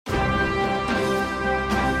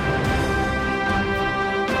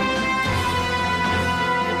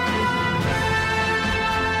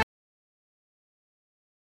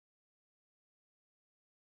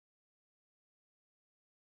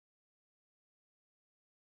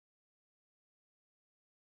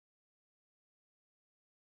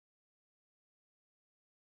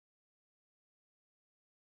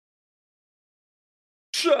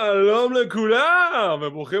שלום לכולם,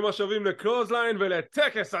 וברוכים השבים לקלוזליין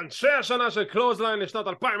ולטקס אנשי השנה של קלוזליין לשנת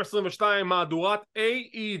 2022, מהדורת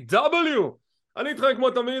AEW. אני איתכם כמו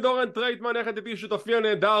תמיד, אורן טרייטמן, יחד איתי שותפי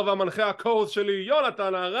הנהדר והמנחה הקורס שלי,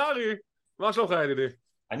 יונתן הררי. מה שלומך ידידי?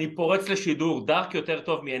 אני פורץ לשידור, דארק יותר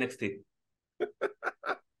טוב מ-NXT.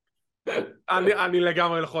 אני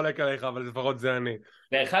לגמרי חולק עליך, אבל לפחות זה אני.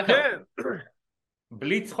 דרך אגב,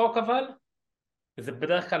 בלי צחוק אבל, זה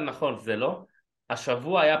בדרך כלל נכון, זה לא.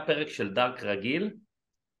 השבוע היה פרק של דארק רגיל,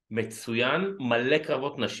 מצוין, מלא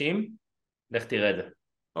קרבות נשים, לך תראה את זה.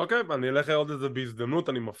 אוקיי, אני אלך עוד איזה בהזדמנות,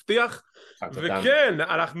 אני מבטיח. וכן,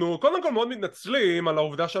 אנחנו קודם כל מאוד מתנצלים על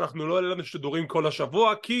העובדה שאנחנו לא העלינו שידורים כל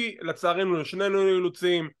השבוע, כי לצערנו לשנינו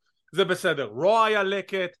אילוצים, זה בסדר. רו היה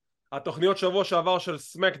לקט, התוכניות שבוע שעבר של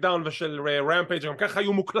סמקדאון ושל רמפייג' גם ככה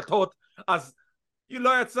היו מוקלטות, אז היא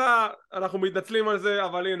לא יצאה, אנחנו מתנצלים על זה,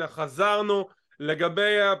 אבל הנה, חזרנו.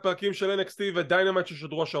 לגבי הפרקים של NXT ודיינמייט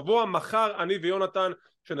ששודרו השבוע, מחר אני ויונתן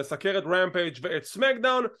שנסקר את רמפייג' ואת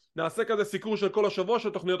סמקדאון, נעשה כזה סיקור של כל השבוע של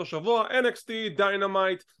תוכניות השבוע, NXT,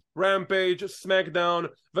 דיינמייט, רמפייג', סמקדאון,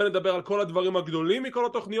 ונדבר על כל הדברים הגדולים מכל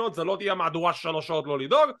התוכניות. זה לא תהיה מהדורה 3 שעות לא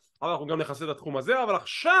לדאוג, אבל אנחנו גם נכסה את התחום הזה. אבל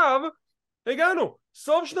עכשיו הגענו,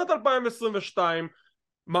 סוף שנת 2022,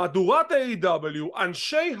 מהדורת AEW,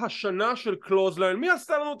 אנשי השנה של קלוזליין. מי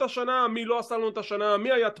עשה לנו את השנה, מי לא עשה לנו את השנה,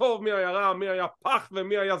 מי היה טוב, מי היה רע, מי היה פח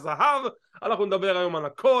ומי היה זהב. אנחנו נדבר היום על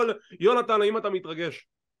הכל. יונתן, האם אתה מתרגש?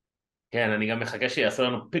 כן, אני גם מחכה שיעשו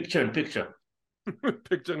לנו picture in picture.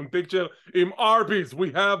 picture in picture עם Arby's,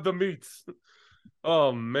 we have the meats.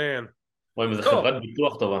 Oh man. רואים, איזה חברת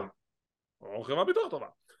ביטוח טובה. חברת ביטוח טובה.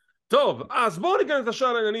 טוב, אז בואו ניכנס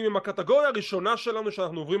לשאר לעניינים עם הקטגוריה הראשונה שלנו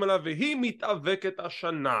שאנחנו עוברים עליה, והיא מתאבקת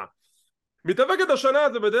השנה. מתאבקת השנה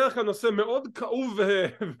זה בדרך כלל נושא מאוד כאוב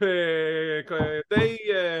ודי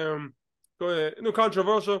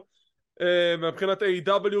controversial מבחינת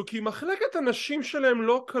AEW, כי מחלקת הנשים שלהם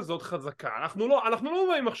לא כזאת חזקה. אנחנו לא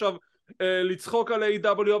באים עכשיו לצחוק על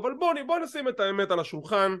AEW, אבל בואו נשים את האמת על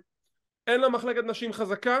השולחן. אין לה מחלקת נשים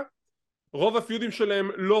חזקה, רוב הפיודים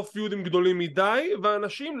שלהם לא פיודים גדולים מדי,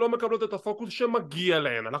 והאנשים לא מקבלות את הפוקוס שמגיע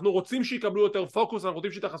להם. אנחנו רוצים שיקבלו יותר פוקוס, אנחנו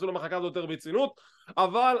רוצים שיתייחסו למחלקה הזאת יותר ברצינות,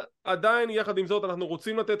 אבל עדיין יחד עם זאת אנחנו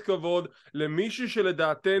רוצים לתת כבוד למישהי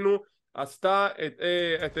שלדעתנו עשתה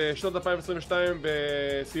את שנת 2022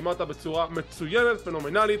 וסיימה אותה בצורה מצוינת,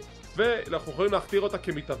 פנומנלית, ואנחנו יכולים להכתיר אותה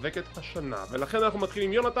כמתאבקת השנה. ולכן אנחנו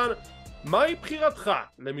מתחילים. יונתן, מהי בחירתך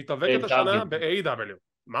למתאבקת השנה ב-AEW?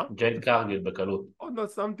 מה? ג'ייד קרגיל בקלות. עוד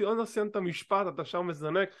לא סיימת המשפט, אתה שם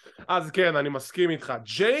מזנק. אז כן, אני מסכים איתך.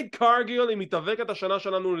 ג'ייד קרגיל היא מתאבקת השנה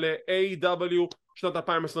שלנו ל-AEW שנת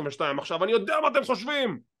 2022. עכשיו, אני יודע מה אתם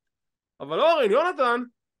חושבים, אבל אורן, יונתן,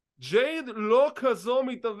 ג'ייד לא כזו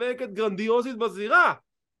מתאבקת גרנדיוזית בזירה,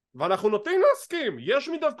 ואנחנו נוטים להסכים. יש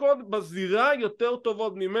מתאבקות בזירה יותר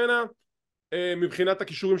טובות ממנה מבחינת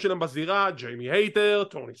הכישורים שלהם בזירה, ג'יימי הייטר,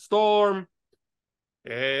 טוני סטורם,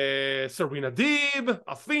 סרינה דיב,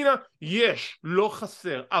 אפינה, יש, לא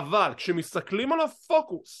חסר. אבל כשמסתכלים על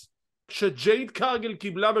הפוקוס, כשג'ייד קרגיל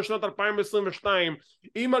קיבלה בשנת 2022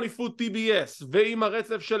 עם אליפות TBS ועם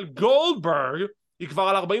הרצף של גולדברג, היא כבר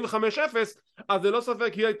על 45-0, אז זה לא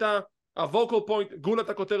ספק היא הייתה הווקל פוינט, גולת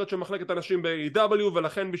הכותרת של מחלקת הנשים ב-AEW,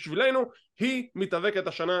 ולכן בשבילנו היא מתאבקת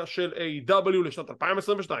השנה של AEW לשנת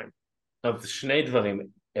 2022. טוב, זה שני דברים.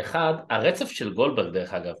 אחד, הרצף של גולדברג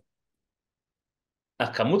דרך אגב,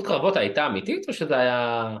 הכמות קרבות הייתה אמיתית או שזה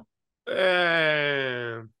היה...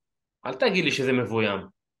 אל תגיד לי שזה מבוים.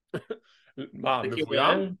 מה,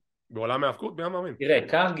 מבוים? בעולם ההאבקות? מי המאמין? תראה,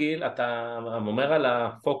 קרגיל, אתה אומר על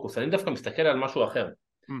הפוקוס, אני דווקא מסתכל על משהו אחר.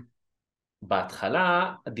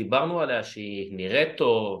 בהתחלה דיברנו עליה שהיא נראית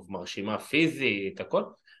טוב, מרשימה פיזית, הכל,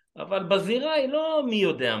 אבל בזירה היא לא מי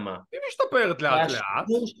יודע מה. היא משתפרת לאט לאט.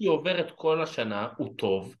 והשיפור שהיא עוברת כל השנה הוא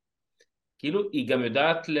טוב, כאילו היא גם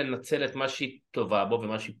יודעת לנצל את מה שהיא טובה בו,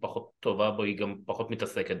 ומה שהיא פחות טובה בו היא גם פחות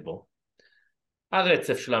מתעסקת בו.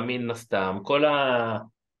 הרצף שלה מן הסתם, כל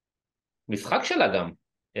המשחק שלה גם,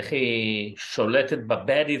 איך היא שולטת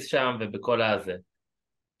בבדיז שם ובכל הזה.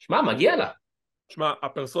 שמע, מגיע לה. שמע,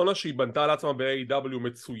 הפרסונה שהיא בנתה לעצמה ב-AEW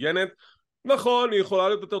מצוינת. נכון, היא יכולה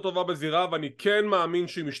להיות יותר טובה בזירה, ואני כן מאמין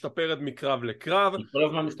שהיא משתפרת מקרב לקרב. היא כל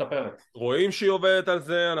הזמן משתפרת. רואים שהיא עובדת על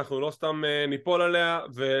זה, אנחנו לא סתם ניפול עליה,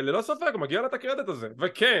 וללא ספק מגיע לה את הקרדיט הזה.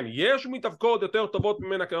 וכן, יש מתאבקות יותר טובות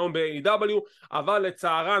ממנה כיום ב-AEW, אבל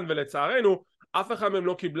לצערן ולצערנו, אף אחד מהם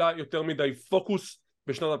לא קיבלה יותר מדי פוקוס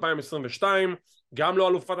בשנת 2022, גם לא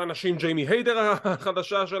אלופת הנשים ג'יימי הייטר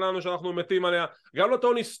החדשה שלנו שאנחנו מתים עליה, גם לא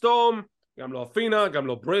טוני סטורם, גם לא אפינה, גם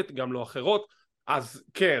לא ברית, גם לא אחרות. אז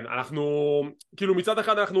כן, אנחנו, כאילו מצד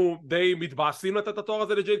אחד אנחנו די מתבאסים לתת את התואר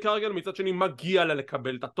הזה לג'ייד קרגל, מצד שני מגיע לה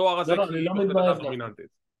לקבל את התואר הזה, לא, כי אני היא לא בהחלט מתבאס הייתה דווקא. דומיננטית.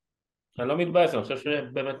 אני לא מתבאס, אני חושב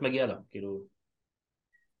שבאמת מגיע לה, כאילו.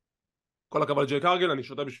 כל הכבוד לג'ייד קרגל, אני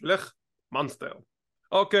שותה בשבילך, מונסטר.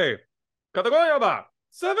 אוקיי, קטגוריה הבאה,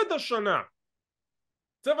 צוות השנה.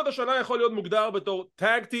 צוות השנה יכול להיות מוגדר בתור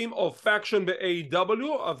טאג טים או פאקשן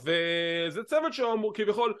ב-AW, וזה צוות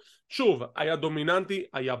שכביכול, שוב, היה דומיננטי,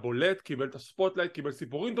 היה בולט, קיבל את הספוטלייט, קיבל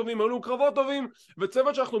סיפורים טובים, היו לו קרבות טובים,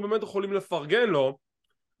 וצוות שאנחנו באמת יכולים לפרגן לו,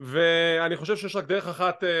 ואני חושב שיש רק דרך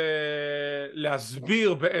אחת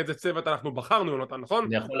להסביר באיזה צוות אנחנו בחרנו, יונתן, נכון?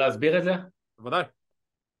 אני יכול להסביר את זה? בוודאי.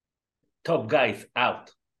 טוב, גייז,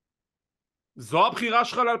 אאוט. זו הבחירה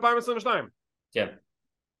שלך ל-2022. כן.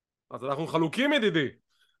 אז אנחנו חלוקים ידידי.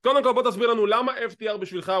 קודם כל בוא תסביר לנו למה FTR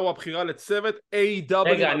בשבילך הוא הבחירה לצוות AW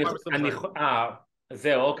רגע, ב-2022.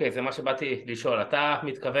 זהו, אוקיי, זה מה שבאתי לשאול. אתה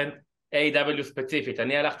מתכוון AW ספציפית,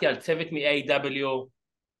 אני הלכתי על צוות מ-AW.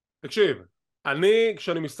 תקשיב,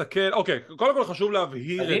 כשאני מסתכל, אוקיי, קודם כל חשוב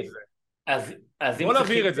להבהיר את זה. אז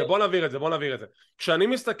בוא נבהיר את זה. כשאני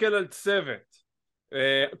מסתכל על צוות,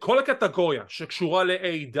 כל הקטגוריה שקשורה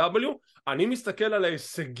ל-AW, אני מסתכל על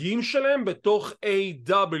ההישגים שלהם בתוך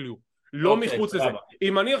AW, לא מחוץ לזה.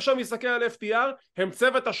 אם אני עכשיו מסתכל על FTR, הם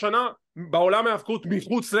צוות השנה בעולם ההאבקות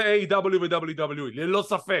מחוץ ל-AW ו-WWE, ללא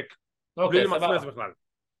ספק. בלי למצמץ בכלל.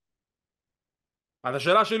 אז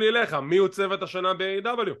השאלה שלי אליך, מי הוא צוות השנה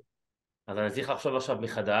ב-AW? אז אני צריך לחשוב עכשיו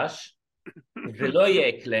מחדש. זה לא יהיה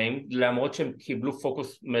אקליים, למרות שהם קיבלו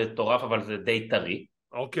פוקוס מטורף, אבל זה די טרי.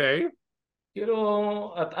 אוקיי.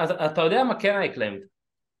 כאילו, אתה יודע מה כן האקליים?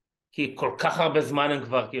 כי כל כך הרבה זמן הם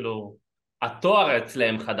כבר, כאילו, התואר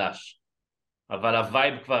אצלם חדש, אבל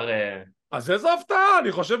הווייב כבר... אז איזו הפתעה,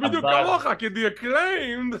 אני חושב בדיוק כמוך, כי The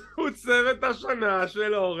Acclaimed הוא צוות השנה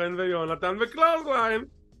של אורן ויונתן וקלוזליין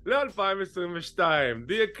ל-2022.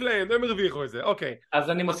 The Acclaimed, הם הרוויחו את זה, אוקיי. אז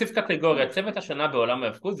אני מוסיף קטגוריה, צוות השנה בעולם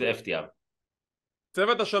ההאבקות זה FTR.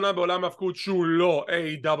 צוות השנה בעולם ההאבקות שהוא לא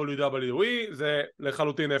AWWE, זה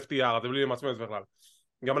לחלוטין FTR, זה בלי למצמץ בכלל.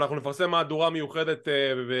 גם אנחנו נפרסם מהדורה מיוחדת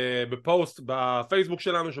בפוסט בפייסבוק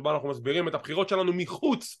שלנו, שבה אנחנו מסבירים את הבחירות שלנו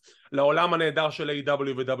מחוץ לעולם הנהדר של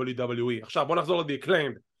AW ו-WWE. עכשיו בוא נחזור ל-The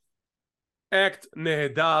Acclaimed. אקט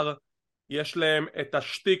נהדר, יש להם את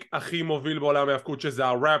השטיק הכי מוביל בעולם ההאבקות, שזה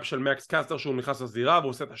הראפ של מקס קסטר שהוא נכנס לזירה והוא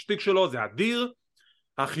עושה את השטיק שלו, זה אדיר.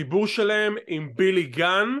 החיבור שלהם עם בילי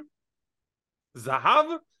גן, זהב,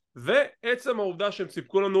 ועצם העובדה שהם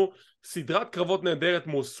סיפקו לנו סדרת קרבות נהדרת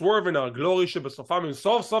כמו סוורב והרגלורי, שבסופם הם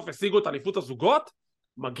סוף סוף השיגו את אליפות הזוגות,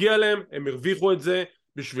 מגיע להם, הם הרוויחו את זה.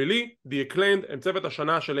 בשבילי The Acclaimed הם צוות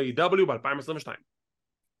השנה של AEW ב-2022.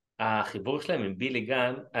 החיבור שלהם עם בילי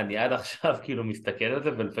גן, אני עד עכשיו כאילו מסתכל על זה,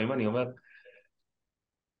 ולפעמים אני אומר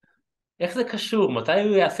איך זה קשור, מתי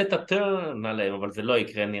הוא יעשה את הטרן עליהם, אבל זה לא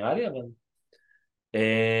יקרה נראה לי. אבל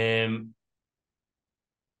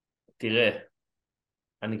תראה,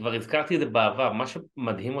 אני כבר הזכרתי את זה בעבר, מה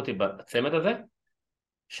שמדהים אותי בצמד הזה,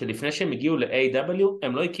 שלפני שהם הגיעו ל-AW,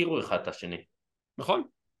 הם לא הכירו אחד את השני. נכון.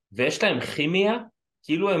 ויש להם כימיה,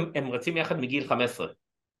 כאילו הם רצים יחד מגיל 15.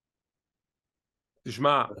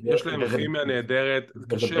 תשמע, יש להם כימיה נהדרת,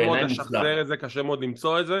 קשה מאוד לשחזר את זה, קשה מאוד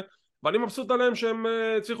למצוא את זה, ואני מבסוט עליהם שהם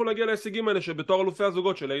הצליחו להגיע להישגים האלה, שבתור אלופי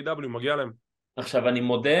הזוגות של AW מגיע להם. עכשיו אני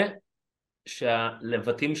מודה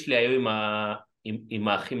שהלבטים שלי היו עם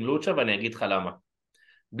האחים לוצ'ה, ואני אגיד לך למה.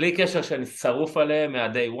 בלי קשר שאני שרוף עליהם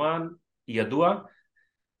מה-day one, ידוע,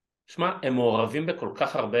 שמע, הם מעורבים בכל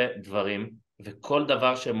כך הרבה דברים, וכל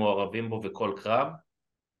דבר שהם מעורבים בו וכל קרב,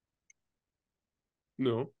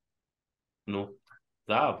 נו,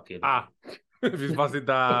 זהב, כאילו. פספסתי את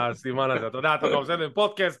הסימן הזה, אתה יודע, אתה עושה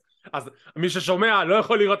בפודקאסט, אז מי ששומע לא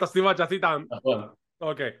יכול לראות את הסימן שעשית. נכון.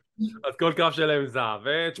 אוקיי, אז כל קרב שלהם זהב.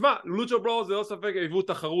 ותשמע, לוצ'ה ברוז זה לא ספק, היוו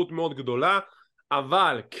תחרות מאוד גדולה,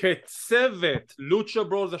 אבל כצוות לוצ'ה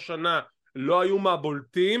ברוז השנה לא היו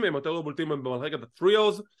מהבולטים, הם יותר לא בולטים במדרגת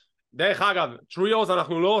הטריוז. דרך אגב, טריוז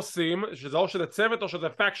אנחנו לא עושים, שזה או שזה צוות או שזה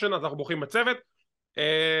פאקשן, אז אנחנו בוחרים בצוות.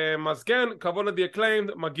 אז כן, כבוד ל-The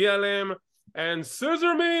Acclaimed, מגיע להם, and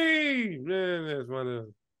scissor me!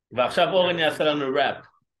 ועכשיו אורן יעשה לנו ראפ.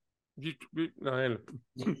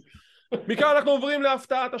 מכאן אנחנו עוברים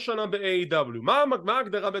להפתעת השנה ב-AEW. מה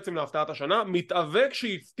ההגדרה בעצם להפתעת השנה? מתאבק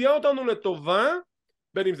שהפתיע אותנו לטובה,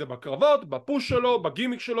 בין אם זה בקרבות, בפוש שלו,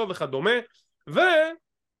 בגימיק שלו וכדומה.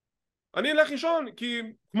 ואני אלך לישון, כי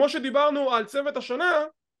כמו שדיברנו על צוות השנה,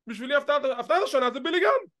 בשבילי הפתעת השנה זה בילי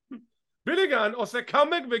גן. בילי גן עושה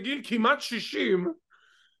קאמבק בגיל כמעט 60.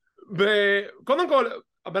 קודם כל,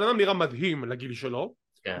 הבן אדם נראה מדהים לגיל שלו,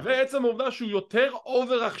 ועצם העובדה שהוא יותר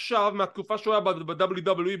אובר עכשיו מהתקופה שהוא היה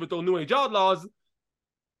ב-WWE בתור New Age Outlaws,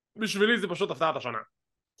 בשבילי זה פשוט הפתעת השנה.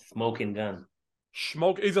 סמוקינג גן.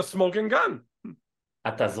 is a smoking gun.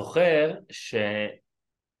 אתה זוכר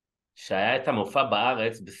שהיה את המופע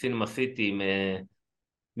בארץ בסינמה סיטי עם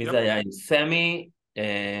מי זה היה? עם סמי,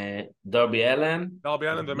 דרבי אלן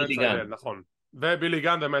ומט סיידל, נכון. ובילי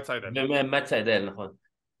גן ומט סיידל. ומט סיידל, נכון.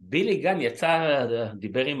 בילי גן יצא,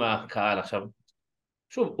 דיבר עם הקהל עכשיו.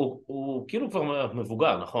 שוב, הוא כאילו כבר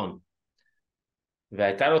מבוגר, נכון?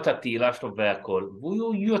 והייתה לו את התהילה שלו והכל,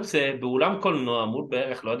 והוא יוצא באולם קולנוע מול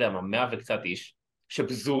בערך, לא יודע מה, 100 וקצת איש,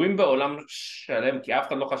 שפזורים בעולם שלם, כי אף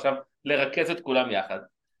אחד לא חשב לרכז את כולם יחד.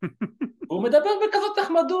 הוא מדבר בכזאת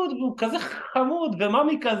נחמדות, והוא כזה חמוד,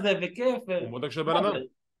 וממי כזה, וכיף. הוא מודק של בן אדם.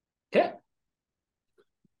 כן.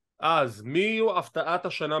 אז מי הוא הפתעת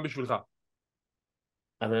השנה בשבילך?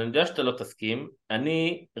 אבל אני יודע שאתה לא תסכים,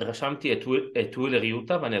 אני רשמתי את ווילר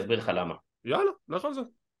יוטה, ואני אסביר לך למה. יאללה, לך על זה.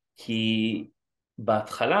 כי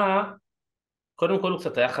בהתחלה, קודם כל הוא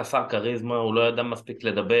קצת היה חסר קריזמה, הוא לא ידע מספיק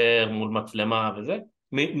לדבר מול מצלמה וזה,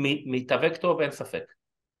 מתאבק טוב אין ספק.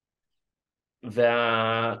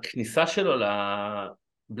 והכניסה שלו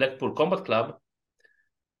לבלקפול קומבט קלאב,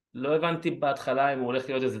 לא הבנתי בהתחלה אם הוא הולך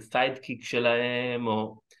להיות איזה סיידקיק שלהם,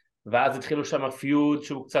 ואז התחילו שם פיוד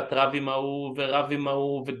שהוא קצת רב עם ההוא ורב עם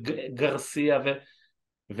ההוא וגרסיה,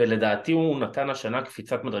 ולדעתי הוא נתן השנה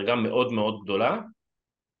קפיצת מדרגה מאוד מאוד גדולה,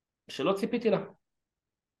 שלא ציפיתי לה.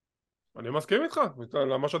 אני מסכים איתך,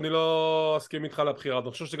 למה שאני לא אסכים איתך לבחירה,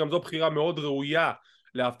 אני חושב שגם זו בחירה מאוד ראויה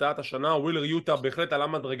להפתעת השנה. ווילר יוטה בהחלט עלה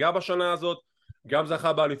מדרגה בשנה הזאת, גם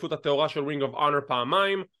זכה באליפות התאורה של רינג אוף אונר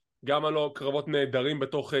פעמיים, גם עלו קרבות נהדרים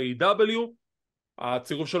בתוך AEW,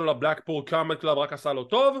 הצירוף שלו לבלקפול קומבט קלאב רק עשה לו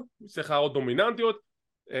טוב, שיחה עוד דומיננטיות,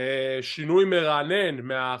 שינוי מרענן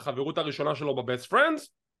מהחברות הראשונה שלו בבסט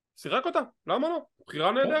פרנדס, שיחק אותה, למה לא?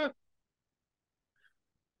 בחירה נהדרת.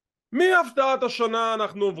 מהפתעת השנה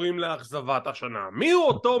אנחנו עוברים לאכזבת השנה. מי הוא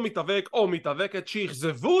אותו מתאבק או מתאבקת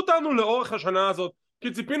שיחזבו אותנו לאורך השנה הזאת,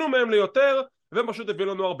 כי ציפינו מהם ליותר והם פשוט הביאו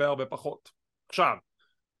לנו הרבה פחות. עכשיו,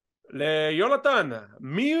 ליונתן,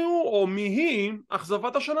 מי הוא או מי היא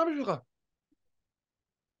אכזבת השנה בשבילך?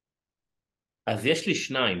 אז יש לי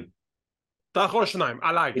שניים. אתה יכול שניים,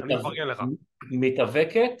 עליי, אני מפרגן לך.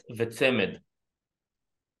 מתאבקת וצמד.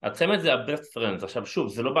 הצמד זה הבסט פרנדס. עכשיו שוב,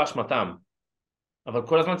 זה לא באשמתם, אבל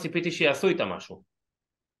כל הזמן ציפיתי שיעשו איתה משהו,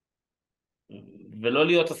 ולא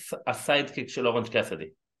להיות הסיידקיק של אורנג' קאסידי.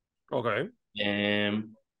 אוקיי.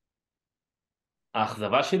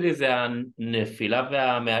 האכזבה שלי זה הנפילה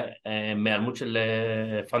והמעלמות של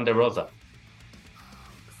פנדר רוזה.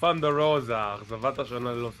 פנדר רוזה, אכזבת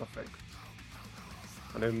השנה ללא ספק.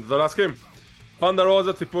 אני לא להסכים. פנדר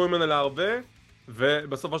רוזה ציפו ממנה להרבה,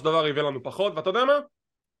 ובסופו של דבר הביא לנו פחות, ואתה יודע מה?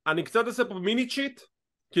 אני קצת אעשה פה מיני צ'יט,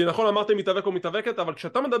 כי נכון אמרתי מתאבק או מתאבקת, אבל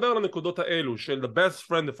כשאתה מדבר על הנקודות האלו של the best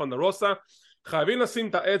friend of פנדר רוזה, חייבים לשים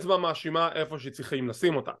את האצבע מאשימה איפה שצריכים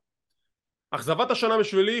לשים אותה. אכזבת השנה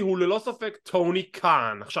בשבילי הוא ללא ספק טוני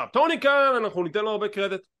קאן. עכשיו, טוני קאן אנחנו ניתן לו הרבה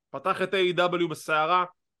קרדיט, פתח את AEW בסערה,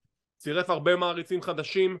 צירף הרבה מעריצים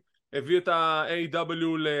חדשים, הביא את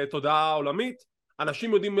ה-AEW לתודעה עולמית,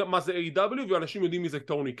 אנשים יודעים מה זה AEW ואנשים יודעים מי זה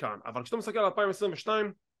טוני קאן, אבל כשאתה מסתכל על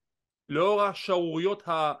 2022, לאור השערוריות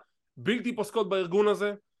הבלתי פוסקות בארגון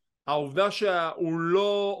הזה, העובדה שהוא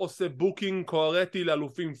לא עושה בוקינג קוהרנטי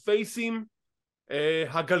לאלופים פייסים,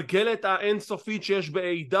 הגלגלת האינסופית שיש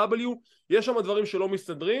ב-AEW, יש שם דברים שלא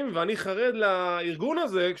מסתדרים, ואני חרד לארגון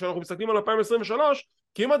הזה כשאנחנו מסתכלים על 2023,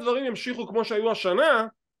 כי אם הדברים ימשיכו כמו שהיו השנה,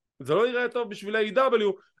 זה לא יראה טוב בשביל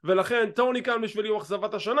AEW, ולכן טוני קאן בשבילי הוא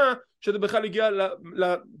אכזבת השנה, שזה בכלל הגיע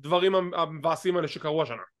לדברים המבאסים האלה שקרו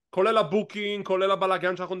השנה, כולל הבוקינג, כולל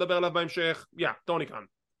הבלגן שאנחנו נדבר עליו בהמשך. טוני קאן.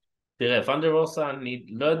 תראה, פנדר רוזה, אני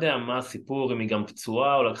לא יודע מה הסיפור, אם היא גם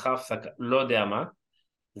פצועה או לקחה הפסקה, לא יודע מה.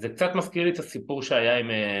 זה קצת מזכיר לי את הסיפור שהיה עם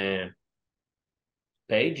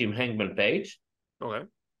פייג', עם הנגמן פייג'. אוקיי.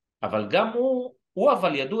 אבל גם הוא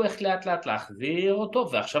אבל ידעו איך לאט לאט להחזיר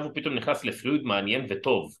אותו, ועכשיו הוא פתאום נכנס לפלואיד מעניין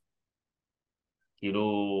וטוב. כאילו...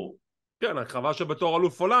 כן, הרחבה שבתור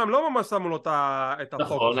אלוף עולם לא ממש שמו לו את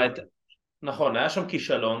הפוקוס. נכון, היה שם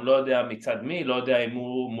כישלון, לא יודע מצד מי, לא יודע אם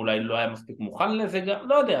הוא אולי לא היה מספיק מוכן לזה, גם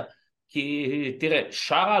לא יודע. כי תראה,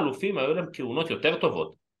 שאר האלופים היו להם כהונות יותר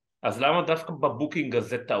טובות, אז למה דווקא בבוקינג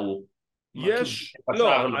הזה טעו? יש,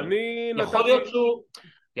 לא, אני...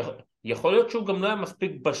 יכול להיות שהוא גם לא היה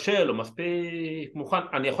מספיק בשל או מספיק מוכן.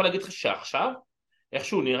 אני יכול להגיד לך שעכשיו, איך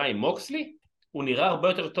שהוא נראה עם מוקסלי, הוא נראה הרבה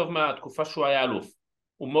יותר טוב מהתקופה שהוא היה אלוף.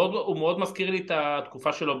 הוא מאוד מזכיר לי את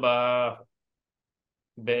התקופה שלו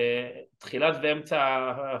בתחילת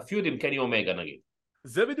ואמצע הפיוד עם קני אומגה נגיד.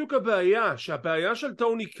 זה בדיוק הבעיה, שהבעיה של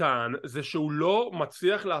טוני קאן זה שהוא לא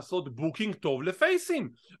מצליח לעשות בוקינג טוב לפייסים.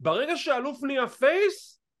 ברגע שהאלוף נהיה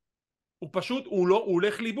פייס, הוא פשוט, הוא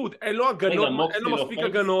הולך לאיבוד, אין לו הגנות, אין לו מספיק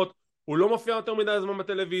הגנות, הוא לא מופיע יותר מדי זמן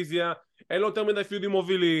בטלוויזיה, אין לו יותר מדי פיודים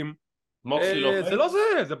מובילים. מוקסלי לא פייס? זה לא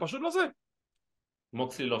זה פשוט לא זה.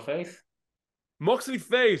 מוקסלי לא פייס? מוקסלי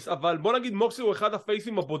פייס, אבל בוא נגיד מוקסלי הוא אחד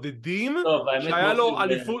הפייסים הבודדים שהיה לו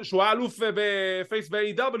שהוא היה אלוף בפייס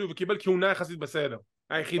ב-AEW וקיבל כהונה יחסית בסדר,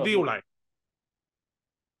 היחידי אולי.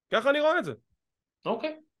 ככה אני רואה את זה.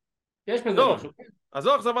 אוקיי, יש בזה משהו. אז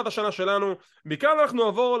זו אכזבת השנה שלנו. מכאן אנחנו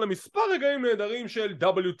נעבור למספר רגעים נהדרים של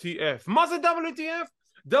WTF. מה זה WTF?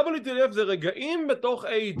 WTF זה רגעים בתוך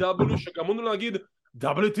AEW שגמרנו להגיד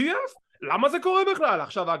WTF? למה זה קורה בכלל?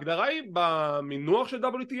 עכשיו ההגדרה היא במינוח של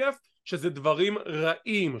WTF שזה דברים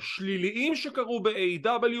רעים, שליליים שקרו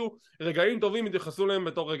ב-AEW, רגעים טובים יתייחסו להם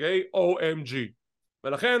בתור רגעי OMG.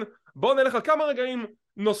 ולכן בואו נלך על כמה רגעים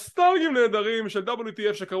נוסטלגיים נהדרים של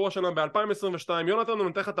WTF שקרו השנה ב-2022. יונתן,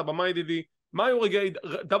 נותן לך את הבמה ידידי, מה היו רגעי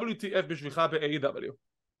WTF בשבילך ב-AEW?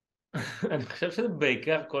 אני חושב שזה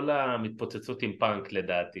בעיקר כל המתפוצצות עם פאנק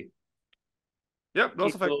לדעתי. לא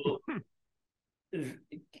ספק.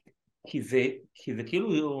 כי זה כאילו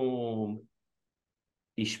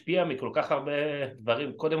השפיע מכל כך הרבה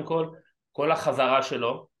דברים. קודם כל החזרה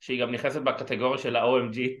שלו, שהיא גם נכנסת בקטגוריה של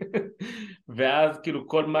ה-OMG, ואז כאילו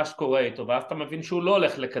כל מה שקורה איתו, ואז אתה מבין שהוא לא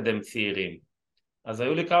הולך לקדם צעירים. אז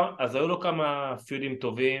היו לו כמה פיודים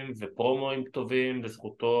טובים ופרומואים טובים,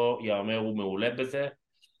 לזכותו יאמר הוא מעולה בזה,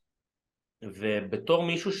 ובתור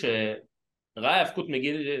מישהו שראה האבקות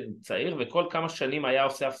מגיל צעיר, וכל כמה שנים היה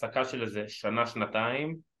עושה הפסקה של איזה שנה,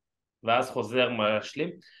 שנתיים, ואז חוזר משלים.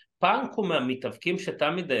 פאנק הוא מהמתאבקים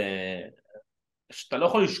שתמיד שאתה לא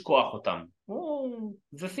יכול לשכוח אותם,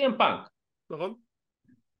 זה סיים פאנק, נכון?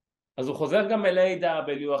 אז הוא חוזר גם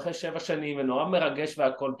ל-AEW אחרי 7 שנים ונורא מרגש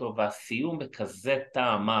והכל טוב, והסיום בכזה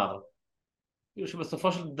טעם מר, כאילו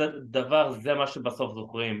שבסופו של דבר זה מה שבסוף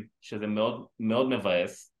זוכרים, שזה מאוד מאוד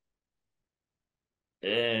מבאס.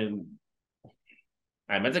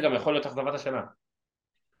 האמת זה גם יכול להיות אכזבת השנה.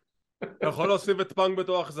 אתה יכול להוסיף את פאנק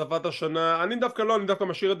בתור אכזבת השנה. אני דווקא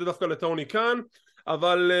משאיר את זה דווקא לטוני כאן,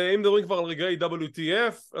 אבל אם מדברים כבר על רגעי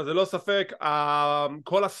WTF, אז זה לא ספק,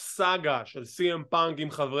 כל הסאגה של CM פאנק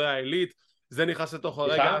עם חברי האליט, זה נכנס לתוך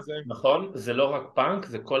הרגע הזה. נכון, זה לא רק פאנק,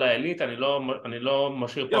 זה כל האליט, אני לא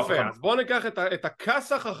משאיר פה אף אחד. יפה, אז בואו ניקח את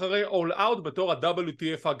הכסח אחרי All Out בתור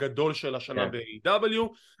ה-WTF הגדול של השנה ב-AEW,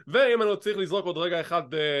 ואם אני צריך לזרוק עוד רגע אחד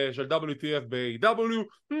של WTF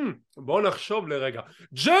ב-AEW, בואו נחשוב לרגע.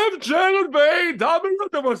 ג'ף ג'רד ב-AEW,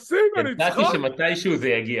 אתם עושים אני צחוק? שמתישהו זה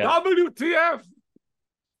יגיע. WTF!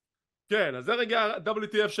 כן, אז זה רגע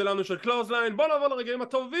WTF שלנו של קלוזליין. בוא נעבור לרגעים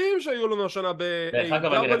הטובים שהיו לנו השנה ב-AEW. דרך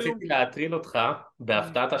אגב, אני רציתי להטריל אותך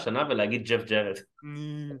בהפתעת השנה ולהגיד ג'ף ג'רד.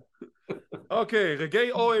 אוקיי,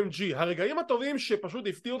 רגעי OMG, הרגעים הטובים שפשוט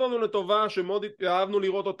הפתיעו אותנו לטובה, שמאוד אהבנו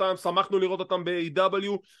לראות אותם, שמחנו לראות אותם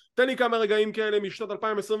ב-AEW. תן לי כמה רגעים כאלה משנת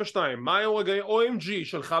 2022. מה היו רגעי OMG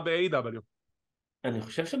שלך ב-AEW? אני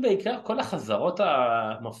חושב שבעיקר כל החזרות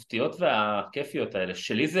המפתיעות והכיפיות האלה,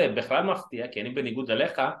 שלי זה בכלל מפתיע, כי אני בניגוד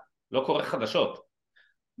אליך לא קורא חדשות,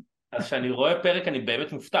 אז כשאני רואה פרק אני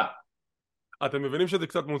באמת מופתע. אתם מבינים שזה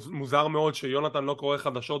קצת מוזר מאוד שיונתן לא קורא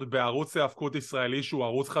חדשות בערוץ האבקות ישראלי שהוא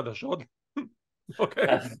ערוץ חדשות? אוקיי.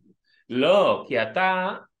 לא, כי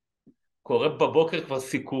אתה קורא בבוקר כבר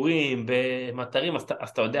סיקורים במטרים, אז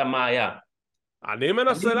אתה יודע מה היה. אני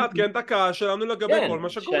מנסה לעדכן את הקהל שלנו לגבי כל מה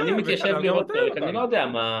שקורה. כשאני מתיישב לראות פרק אני לא יודע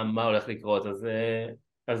מה הולך לקרות,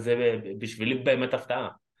 אז זה בשבילי באמת הפתעה.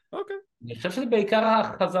 אוקיי. אני חושב שזה בעיקר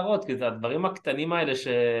החזרות, כי זה הדברים הקטנים האלה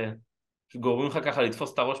שגורמים לך ככה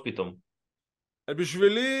לתפוס את הראש פתאום.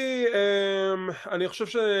 בשבילי, אני חושב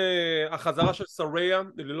שהחזרה של סריה,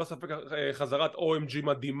 ללא ספק חזרת OMG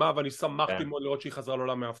מדהימה, ואני שמחתי מאוד לראות שהיא חזרה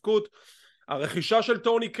לעולם ההאבקות. הרכישה של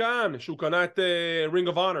טוני קאן, שהוא קנה את Ring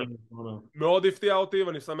of Honor, מאוד הפתיע אותי,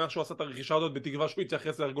 ואני שמח שהוא עשה את הרכישה הזאת, בתקווה שהוא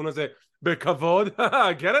יתייחס לארגון הזה בכבוד.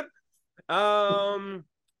 get it?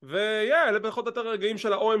 אלה פחות או יותר הרגעים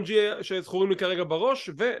של ה-OMG שזכורים לי כרגע בראש,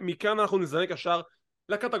 ומכאן אנחנו נזנק ישר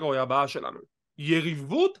לקטגוריה הבאה שלנו,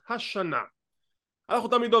 יריבות השנה. אנחנו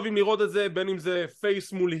תמיד אוהבים לראות את זה, בין אם זה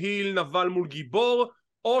פייס מול היל, נבל מול גיבור,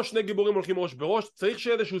 או שני גיבורים הולכים ראש בראש. צריך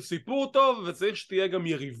שיהיה איזשהו סיפור טוב, וצריך שתהיה גם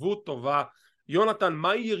יריבות טובה. יונתן,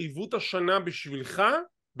 מהי יריבות השנה בשבילך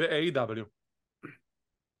ב-AEW?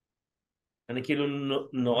 אני כאילו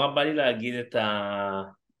נורא בא לי להגיד את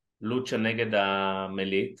הלוצ'ה נגד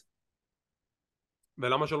המליט.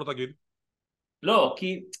 ולמה שלא תגיד? לא,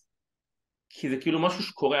 כי זה כאילו משהו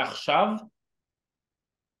שקורה עכשיו,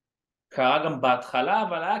 קרה גם בהתחלה,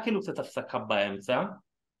 אבל היה כאילו קצת הפסקה באמצע,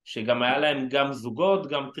 שגם היה להם גם זוגות,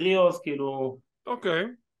 גם טריוס, כאילו... אוקיי.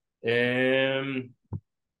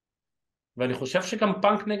 ואני חושב שגם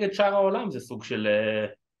פאנק נגד שאר העולם זה סוג של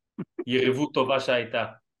יריבות טובה שהייתה.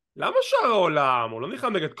 למה שאר העולם? הוא לא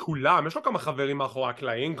נלחם נגד כולם, יש לו כמה חברים מאחורי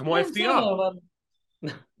הקלעים, כמו כן, FTR. בסדר, אבל...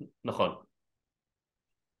 נכון.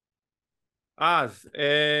 אז,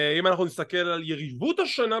 אם אנחנו נסתכל על יריבות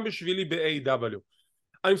השנה בשבילי ב-AW,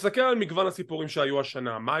 אני מסתכל על מגוון הסיפורים שהיו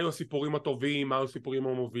השנה, מה היו הסיפורים הטובים, מה היו הסיפורים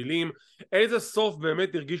המובילים, איזה סוף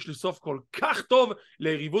באמת הרגיש לי סוף כל כך טוב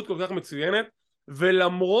ליריבות כל כך מצוינת,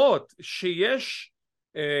 ולמרות שיש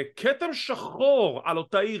כתם שחור על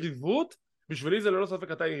אותה יריבות, בשבילי זה ללא ספק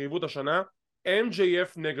הייתה יריבות השנה,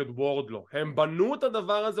 MJF נגד וורדלו. הם בנו את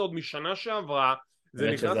הדבר הזה עוד משנה שעברה,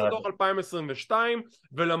 זה נכנס לתוך 2022,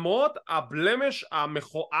 ולמרות הבלמש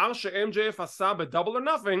המכוער ש-MJF עשה ב-Double or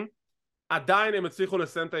Nothing, עדיין הם הצליחו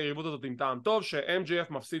לסיים את היריבות הזאת עם טעם טוב,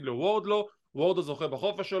 ש-MJF מפסיד לוורדלו, וורדלו זוכה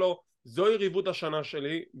בחופש שלו, זו יריבות השנה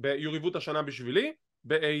שלי, יריבות השנה בשבילי,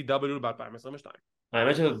 ב-AW ב-2022.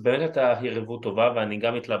 האמת שזאת באמת הייתה יריבות טובה, ואני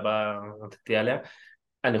גם התלבטתי עליה.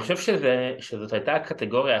 אני חושב שזאת הייתה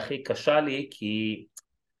הקטגוריה הכי קשה לי, כי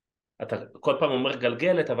אתה כל פעם אומר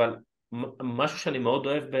גלגלת, אבל משהו שאני מאוד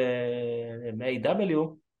אוהב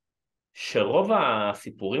ב-AW, שרוב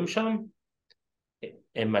הסיפורים שם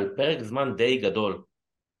הם על פרק זמן די גדול,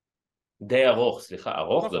 די ארוך, סליחה,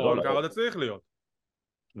 ארוך גדול. נכון, ככה זה צריך להיות.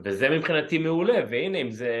 וזה מבחינתי מעולה, והנה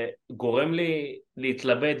אם זה גורם לי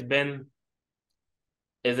להתלבט בין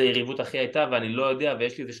איזה יריבות הכי הייתה ואני לא יודע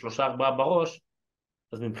ויש לי איזה 3-4 בראש,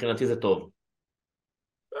 אז מבחינתי זה טוב.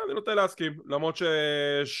 אני נוטה להסכים, למרות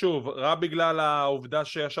ששוב, רק בגלל העובדה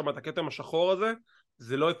שיש שם את הכתם השחור הזה,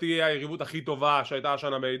 זה לא תהיה היריבות הכי טובה שהייתה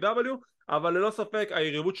השנה ב-AW, אבל ללא ספק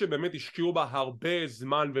היריבות שבאמת השקיעו בה הרבה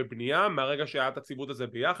זמן ובנייה מהרגע שהיה את הציבות הזה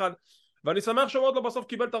ביחד, ואני שמח שעוד לא בסוף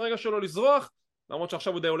קיבל את הרגע שלו לזרוח, למרות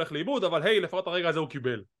שעכשיו הוא די הולך לאיבוד, אבל היי, לפחות הרגע הזה הוא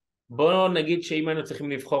קיבל. בואו נגיד שאם היינו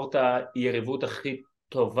צריכים לבחור את היריבות הכי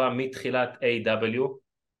טובה מתחילת AW,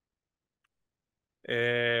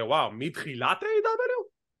 וואו, מתחילת AW?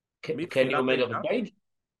 קני אומגה ופייג'?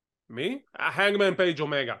 מי? הנגמן פייג'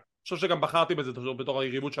 אומגה. אני חושב שגם בחרתי בזה בתור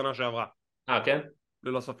היריבות שנה שעברה. כן?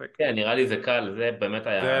 ללא ספק. כן, נראה לי זה קל, זה באמת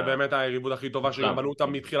היה... זה באמת היריבות הכי טובה שגם בנו אותה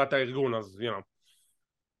מתחילת הארגון, אז you know.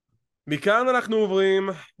 מכאן אנחנו עוברים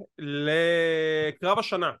לקרב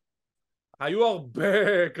השנה. היו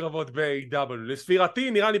הרבה קרבות ב-AW.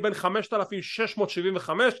 לספירתי נראה לי בין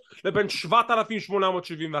 5,675 לבין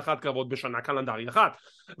 7,871 קרבות בשנה קלנדרי אחת.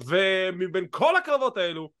 ומבין כל הקרבות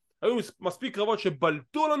האלו היו מספיק קרבות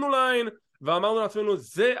שבלטו לנו לעין ואמרנו לעצמנו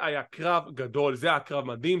זה היה קרב גדול, זה היה קרב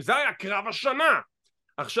מדהים, זה היה קרב השנה.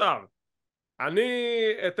 עכשיו אני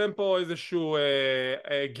אתן פה איזשהו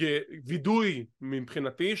וידוי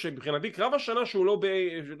מבחינתי, שמבחינתי קרב השנה שהוא לא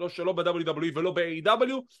ב-WWE ולא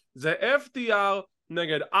ב-AW זה FTR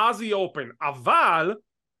נגד אזי אופן, אבל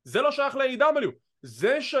זה לא שייך ל-AW,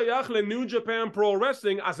 זה שייך ל-New Japan Pro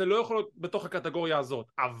Wrestling, אז זה לא יכול להיות בתוך הקטגוריה הזאת.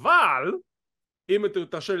 אבל אם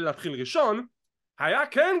תרשה לי להתחיל ראשון, היה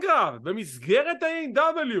כן קרב במסגרת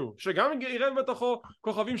ה-AW שגם ירד בתוכו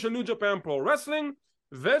כוכבים של New Japan Pro Wrestling,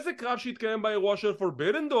 וזה קרב שהתקיים באירוע של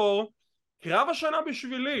Forbidden Door, קרב השנה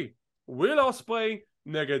בשבילי, וויל אוספריי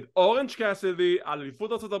נגד אורנג' קאסידי על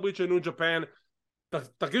אליפות ארצות הברית של ניו ג'פן.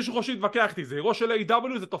 תרגישו חופשי להתווכח איתי, זה אירוע של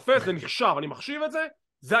A.W, זה תופס, זה נחשב, אני מחשיב את זה,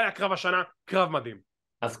 זה היה קרב השנה, קרב מדהים.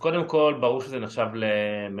 אז קודם כל ברור שזה נחשב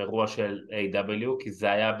לאירוע של A.W, כי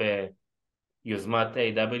זה היה ביוזמת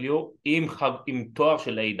A.W עם תואר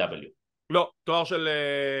של A.W. לא, תואר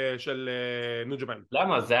של ניו ג'פן.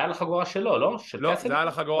 למה? זה היה לחגורה שלו, לא? לא, זה היה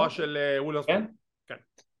לחגורה של וויל אוספריי. כן? כן.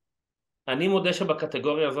 אני מודה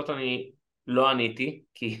שבקטגוריה הזאת אני לא עניתי,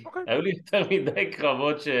 כי היו לי יותר מדי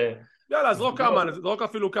קרבות ש... יאללה, זרוק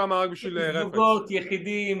אפילו כמה רק בשביל רפרנס. זוגות,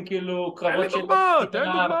 יחידים, כאילו קרבות של... תן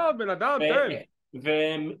דוגמאות, בן אדם, תן.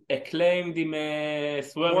 והם acclaimed עם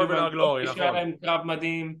סוורבי והגלורי, שהיה להם קרב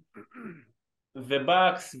מדהים,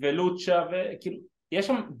 ובקס ולוצ'ה, וכאילו, יש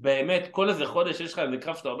שם באמת, כל איזה חודש יש לך איזה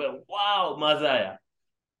קרב שאתה אומר, וואו, מה זה היה?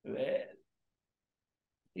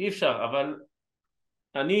 אי אפשר, אבל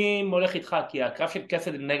אני מולך איתך, כי הקרב של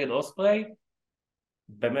קאסידי נגד אוספריי,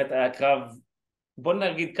 באמת היה קרב, בוא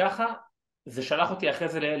נגיד ככה, זה שלח אותי אחרי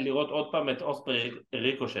זה לראות עוד פעם את אוספריי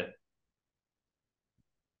ריקושט.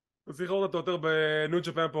 זכרונות יותר בניו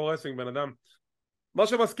ג'פן פרו רסלינג, בן אדם. מה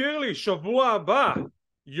שמזכיר לי, שבוע הבא,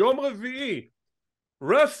 יום רביעי,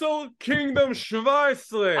 רסל קינגדום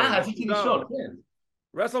 17. רציתי לשאול, כן.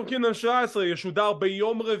 רסל קינגדום 17 ישודר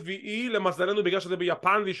ביום רביעי, למזלנו בגלל שזה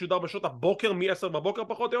ביפן, זה ישודר בשעות הבוקר, מ-10 בבוקר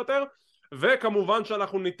פחות או יותר, וכמובן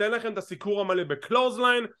שאנחנו ניתן לכם את הסיקור המלא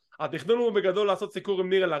בקלוזליין. התכנון הוא בגדול לעשות סיקור עם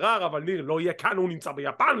ניר אלהרר, אבל ניר לא יהיה כאן, הוא נמצא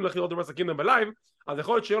ביפן, הוא הולך לראות את רסל קינגדום בלייב, אז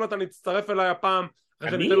יכול להיות שיונתן יצטרף אליי הפעם,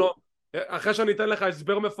 אחרי שאני אתן לך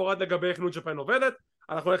הסבר מפורט לגבי איך ניו ג'פן עובדת,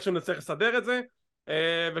 אנחנו איך שנצטרך לסדר את זה,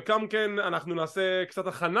 וגם כן אנחנו נעשה קצת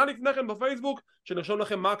הכנה לפני כן בפייסבוק, שנרשום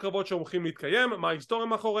לכם מה הקרבות שהולכים להתקיים, מה ההיסטוריה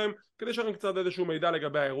מאחוריהם, כדי שיהיה קצת איזשהו מידע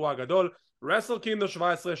לגבי האירוע הגדול. רסל קינדר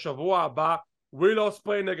 17 שבוע הבא, וויל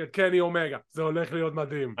אוספריי נגד קני אומגה, זה הולך להיות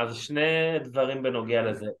מדהים. אז שני דברים בנוגע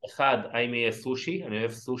לזה, אחד, האם יהיה סושי, אני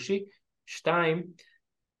אוהב סושי, שתיים,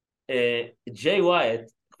 ג'יי ווייט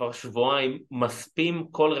כבר שבועיים מספים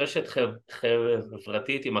כל רשת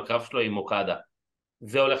חברתית עם הקרב שלו עם אוקדה,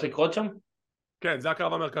 זה הולך לקרות שם? כן, זה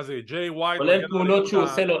הקרב המרכזי, ג'יי ווייט כולל תמונות שהוא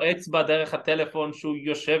עושה לו אצבע דרך הטלפון שהוא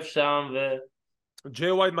יושב שם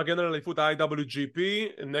ג'יי ווייט מגן על אליפות ה-IWGP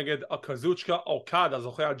נגד הקזוצ'קה אוקדה,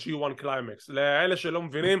 זוכה ה-G1 קליימקס. לאלה שלא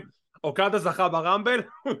מבינים, אוקדה זכה ברמבל,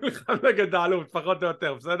 הוא נלחם נגד האלוף, פחות או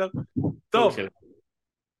יותר, בסדר? טוב,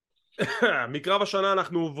 מקרב השנה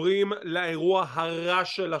אנחנו עוברים לאירוע הרע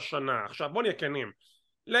של השנה. עכשיו בוא נהיה כנים,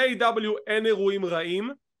 ל-AW אין אירועים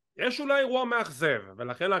רעים, יש אולי אירוע מאכזב,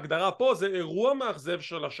 ולכן ההגדרה פה זה אירוע מאכזב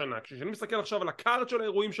של השנה. כשאני מסתכל עכשיו על הקארט של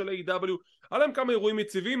האירועים של AW, עליהם כמה אירועים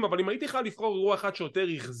יציבים, אבל אם הייתי חייב לבחור אירוע אחד שיותר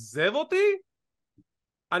אכזב אותי,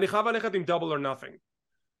 אני חייב ללכת עם Double or Nothing.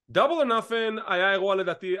 Double or Nothing היה אירוע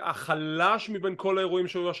לדעתי החלש מבין כל האירועים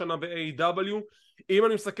שהיו השנה ב-AW. אם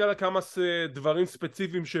אני מסתכל על כמה דברים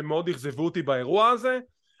ספציפיים שמאוד אכזבו אותי באירוע הזה,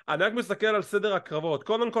 אני רק מסתכל על סדר הקרבות.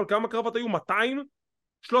 קודם כל, כמה קרבות היו? 200?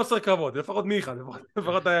 13 קרבות, לפחות מיכה,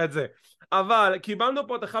 לפחות היה את זה. אבל קיבלנו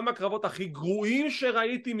פה את אחד מהקרבות הכי גרועים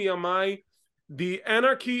שראיתי מימיי, The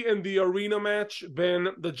Anarchy and the Arena Match בין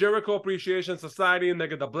The Jericho Appreciation Society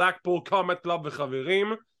נגד ה-Blackpool Combat Club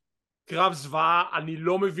וחברים. קרב זוועה, אני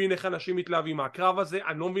לא מבין איך אנשים מתלהבים מהקרב הזה,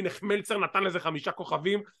 אני לא מבין איך מלצר נתן לזה 5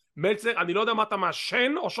 כוכבים. מלצר, אני לא יודע מה אתה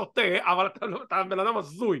מעשן או שותה, אבל אתה בן אדם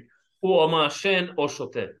הזוי. הוא או מעשן או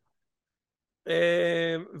שותה.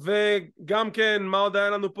 וגם כן, מה עוד היה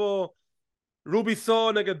לנו פה? רובי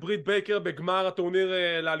סו נגד ברית בייקר בגמר הטורניר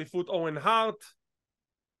לאליפות אורן הארט,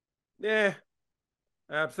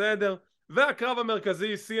 היה בסדר. והקרב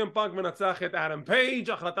המרכזי, סי.אם פאנק מנצח את אדם פייג',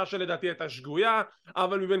 החלטה שלדעתי הייתה שגויה,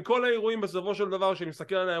 אבל מבין כל האירועים בסופו של דבר שאני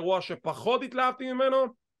מסתכל על האירוע שפחות התלהבתי ממנו,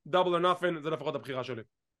 דאבל או נאפן, זה לפחות הבחירה שלי.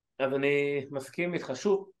 אז אני מסכים איתך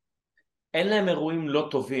שוב, אין להם אירועים לא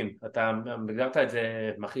טובים, אתה הגדרת את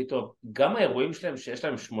זה הכי טוב, גם האירועים שלהם שיש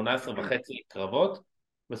להם 18.5 קרבות,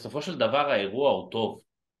 בסופו של דבר האירוע הוא טוב.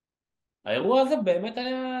 האירוע הזה באמת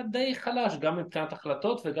היה די חלש, גם מבחינת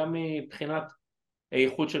החלטות וגם מבחינת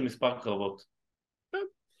האיכות של מספר קרבות.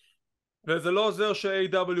 וזה לא עוזר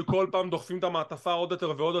ש-AW כל פעם דוחפים את המעטפה עוד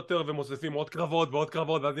יותר ועוד יותר ומוסיפים עוד קרבות ועוד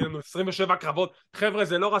קרבות, ואז יהיו לנו 27 קרבות. חבר'ה,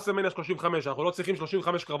 זה לא רסלמניה 35, אנחנו לא צריכים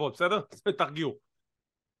 35 קרבות, בסדר? תרגיעו.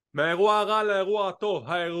 מהאירוע הרע לאירוע הטוב,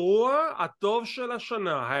 האירוע הטוב של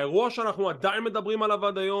השנה, האירוע שאנחנו עדיין מדברים עליו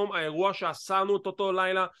עד היום, האירוע שעשינו את אותו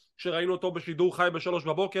לילה שראינו אותו בשידור חי ב3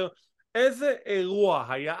 בבוקר. איזה אירוע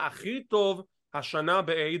היה הכי טוב השנה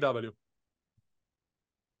ב-AW?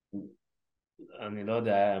 אני לא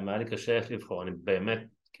יודע, מה לי קשה איך לבחור, אני באמת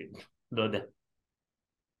לא יודע.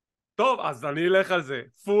 טוב, אז אני אלך על זה.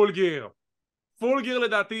 פול גיר. פול גיר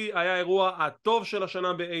לדעתי היה האירוע הטוב של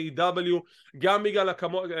השנה ב-AW, גם בגלל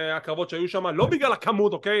הקרבות שהיו שם, לא בגלל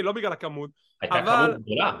הכמות, אוקיי? לא בגלל הכמות. הייתה כמות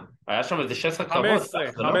גדולה, היה שם איזה 16 קרבות.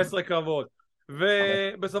 15 קרבות.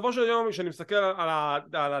 ובסופו של יום, כשאני מסתכל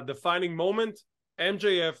על ה-defining moment,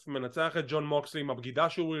 MJF מנצח את ג'ון מוקסלי עם הבגידה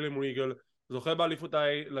של וויליאם ריגל, זוכה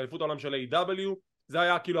לאליפות העולם של AW, זה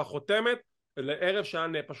היה כאילו החותמת לערב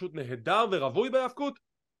שהיה פשוט נהדר ורווי בהאבקות.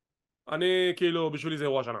 אני כאילו, בשבילי זה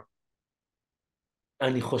אירוע שנה.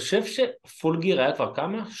 אני חושב שפולגיר היה כבר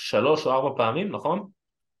כמה? 3 או 4 פעמים, נכון?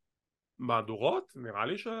 מהדורות? נראה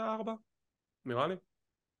לי שהיה 4. נראה לי.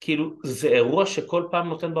 כאילו, זה אירוע שכל פעם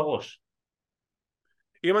נותן בראש.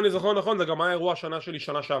 אם אני זוכר נכון, זה גם היה אירוע השנה שלי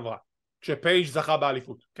שנה שעברה, כשפייג' זכה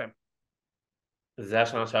באליפות, כן. זה היה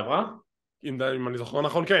שנה שעברה? אם אני זוכר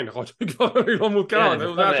נכון, כן, יכול להיות שאני לא מעודכן,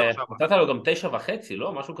 זה היה שנה שעברה. נתת לו גם 9.5,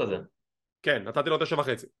 לא? משהו כזה. כן, נתתי לו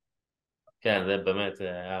 9.5. כן, זה באמת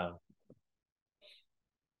היה...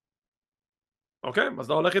 אוקיי, אז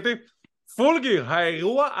אתה הולך איתי? פולגיר,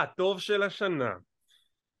 האירוע הטוב של השנה.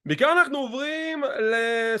 מכאן אנחנו עוברים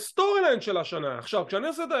לסטורי ליין של השנה. עכשיו, כשאני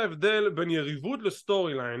עושה את ההבדל בין יריבות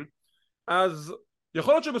לסטורי ליין, אז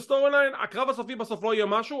יכול להיות שבסטורי ליין הקרב הסופי בסוף לא יהיה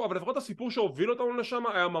משהו, אבל לפחות הסיפור שהוביל אותנו לשם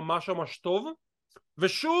היה ממש ממש טוב.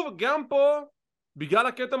 ושוב, גם פה, בגלל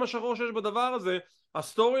הקטע השחור שיש בדבר הזה,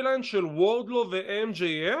 הסטורי ליין של וורדלו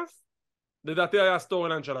ו-MJF לדעתי היה הסטורי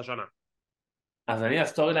ליין של השנה. אז אני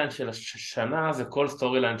הסטורי ליין של השנה זה כל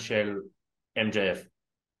סטורי ליין של MJF.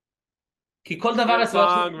 כי כל דבר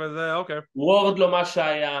פאנק וזה, אוקיי. וורד לא מה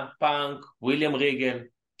שהיה, פאנק, וויליאם ריגל,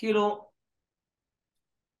 כאילו...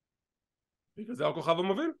 בגלל זה הכוכב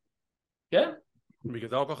המוביל? כן. בגלל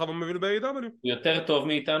זה הוא הכוכב המוביל ב-AEW. יותר טוב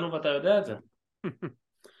מאיתנו ואתה יודע את זה.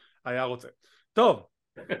 היה רוצה. טוב,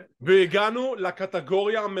 והגענו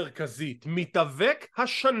לקטגוריה המרכזית, מתאבק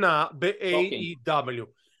השנה ב-AEW.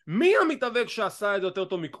 מי המתאבק שעשה את זה יותר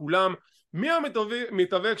טוב מכולם? מי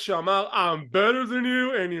המתאבק שאמר I'm better than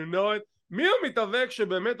you and you know it? מי המתאבק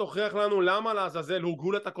שבאמת הוכיח לנו למה לעזאזל הוא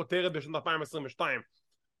גול את הכותרת בשנת 2022?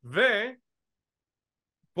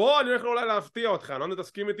 פה אני הולך אולי להפתיע אותך, אני לא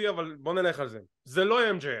תסכים איתי, אבל בוא נלך על זה. זה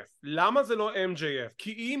לא MJF. למה זה לא MJF?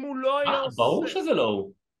 כי אם הוא לא היה עושה... ברור שזה לא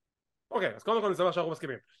הוא. אוקיי, אז קודם כל נשמח שאנחנו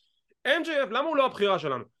מסכימים. MJF, למה הוא לא הבחירה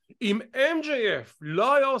שלנו? אם MJF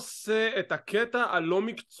לא היה עושה את הקטע הלא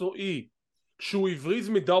מקצועי כשהוא הבריז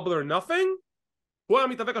מ-Double or Nothing, הוא היה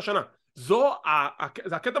מתאבק השנה.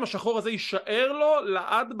 הקטע השחור הזה יישאר לו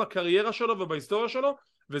לעד בקריירה שלו ובהיסטוריה שלו,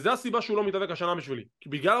 וזה הסיבה שהוא לא מתאבק השנה בשבילי. כי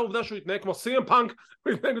בגלל העובדה שהוא התנהג כמו CM Punk,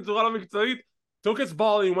 הוא התנהג בצורה לא מקצועית, took his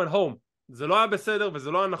ball and went home. זה לא היה בסדר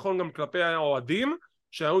וזה לא היה נכון גם כלפי האוהדים,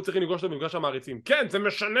 שהיו צריכים לגוש למפגש המעריצים. כן, זה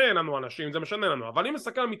משנה לנו אנשים, זה משנה לנו, אבל אם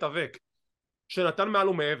מסתכל על מתאבק שנתן מעל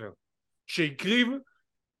ומעבר, שהקריב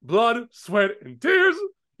blood, sweat and tears,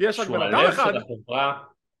 יש רק בן אדם אחד,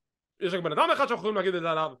 יש רק בן אדם אחד שאנחנו יכולים להגיד את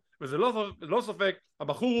זה עליו, וזה לא ספק,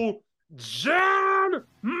 הבחור הוא ג'ון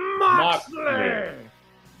מוקסלי.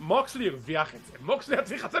 מוקסלי הרוויח את זה, מוקסלי היה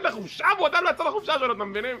צריך לצאת לחופשה והוא עדיין לא יצא לחופשה שלו, אתם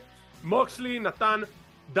מבינים? מוקסלי נתן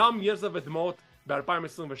דם, יזע ודמעות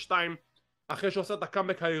ב-2022, אחרי שהוא עושה את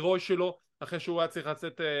הקאמבק ההירואי שלו, אחרי שהוא היה צריך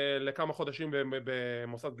לצאת לכמה חודשים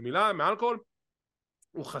במוסד גמילה מאלכוהול,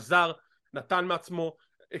 הוא חזר, נתן מעצמו,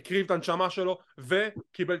 הקריב את הנשמה שלו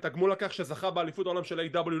וקיבל תגמול לכך שזכה באליפות העולם של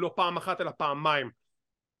A.W. לא פעם אחת אלא פעמיים.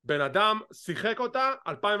 בן אדם שיחק אותה,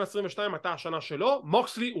 2022 הייתה השנה שלו,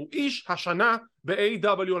 מוקסלי הוא איש השנה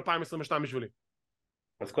ב-AEW 2022 בשבילי.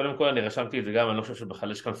 אז קודם כל אני רשמתי את זה גם, אני לא חושב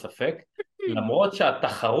שבכלל יש כאן ספק, למרות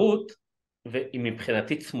שהתחרות, והיא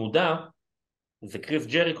מבחינתי צמודה, זה קריס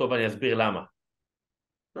ג'ריקו ואני אסביר למה.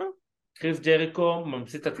 קריס ג'ריקו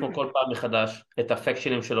ממציא את עצמו כל פעם מחדש, את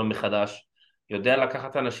הפקשנים שלו מחדש, יודע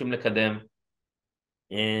לקחת אנשים לקדם,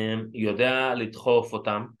 יודע לדחוף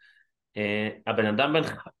אותם, הבן אדם בן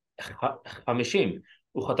 50,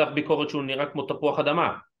 הוא חטף ביקורת שהוא נראה כמו תפוח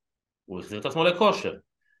אדמה, הוא החזיר את עצמו לכושר,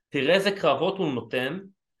 תראה איזה קרבות הוא נותן,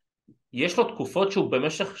 יש לו תקופות שהוא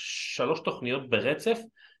במשך 3 תוכניות ברצף,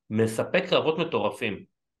 מספק קרבות מטורפים,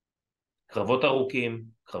 קרבות ארוכים,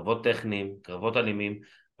 קרבות טכניים, קרבות אלימים,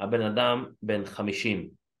 הבן אדם בן 50,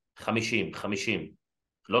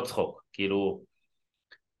 לא צחוק, כאילו,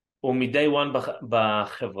 הוא מ-day one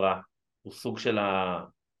בחברה, הוא סוג של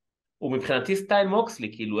הוא מבחינתי סטייל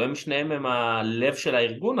מוקסלי, כאילו הם שניהם הם הלב של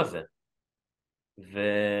הארגון הזה.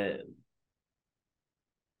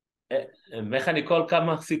 איך אני כל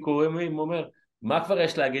כמה סיכויים אומר, מה כבר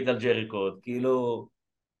יש להגיד על ג'ריקו? כאילו...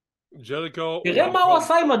 ג'ריקו... תראה מה הוא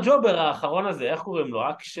עשה עם הג'ובר האחרון הזה, איך קוראים לו?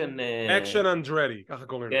 אקשן אנדרדי, ככה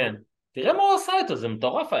קוראים לו. כן, תראה מה הוא עשה איתו, זה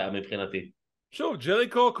מטורף היה מבחינתי. שוב,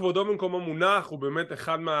 ג'ריקו כבודו במקומו מונח, הוא באמת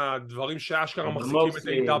אחד מהדברים שאשכרה מחזיקים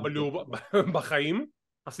את A.W. בחיים,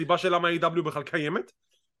 הסיבה של למה A.W. בכלל קיימת,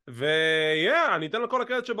 אני אתן לו כל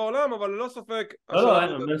הקרדיט שבעולם, אבל ללא ספק,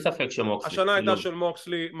 אין ספק שמוקסלי. השנה הייתה של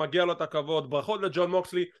מוקסלי, מגיע לו את הכבוד, ברכות לג'ון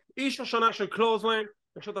מוקסלי, איש השנה של קלוזליין,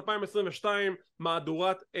 בשנת 2022,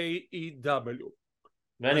 מהדורת AEW.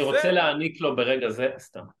 ואני רוצה להעניק לו ברגע זה,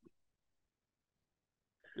 סתם.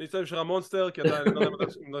 להצטרף שלך מונסטר, כי אתה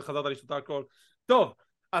לא חזרת לשתות הכל. טוב,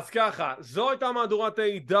 אז ככה, זו הייתה מהדורת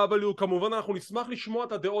A.W. כמובן אנחנו נשמח לשמוע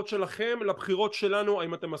את הדעות שלכם לבחירות שלנו,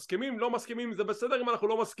 האם אתם מסכימים, לא מסכימים, זה בסדר אם אנחנו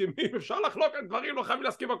לא מסכימים, אפשר לחלוק על דברים, לא חייבים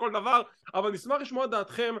להסכים על כל דבר, אבל נשמח לשמוע את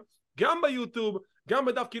דעתכם, גם ביוטיוב, גם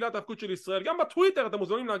בדף קהילת ההפקות של ישראל, גם בטוויטר, אתם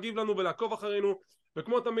מוזמנים להגיב לנו ולעקוב אחרינו,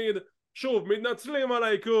 וכמו תמיד, שוב, מתנצלים על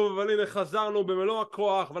העיכוב, אבל הנה חזרנו במלוא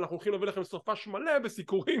הכוח, ואנחנו הולכים להביא לכם סופש מלא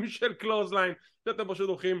בסיקורים של קלוזליין, שאתם פשוט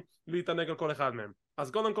הולכים להתענג על כל אחד מהם.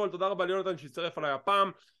 אז קודם כל, תודה רבה ליונתן שהצטרף עליי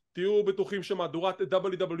הפעם, תהיו בטוחים שמהדורת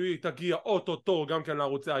WWE תגיע אוטוטו גם כן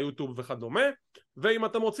לערוצי היוטיוב וכדומה, ואם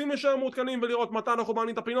אתם רוצים להישאר מעודכנים ולראות מתי אנחנו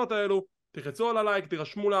מעלים את הפינות האלו, תחצו על הלייק,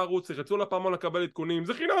 תירשמו לערוץ, תחצו לפעמון לקבל עדכונים,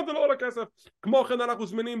 זה חינם, זה לא עולה כסף. כמו כן אנחנו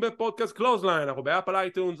זמינים בפודקאסט קלוזליין, אנחנו באפל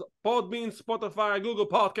אייטונס, פודבין, ספוטיפיי, גוגל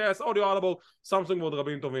פודקאסט, אודיו אלאבל, סמסונג ועוד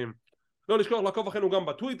רבים טובים. לא לשכוח לעקוב אחרינו גם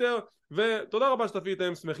בטוויטר, ותודה רבה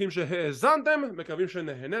שצפיתם, שמחים שהאזנתם, מקווים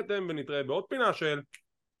שנהנתם, ונתראה בעוד פינה של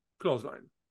קלוזליין.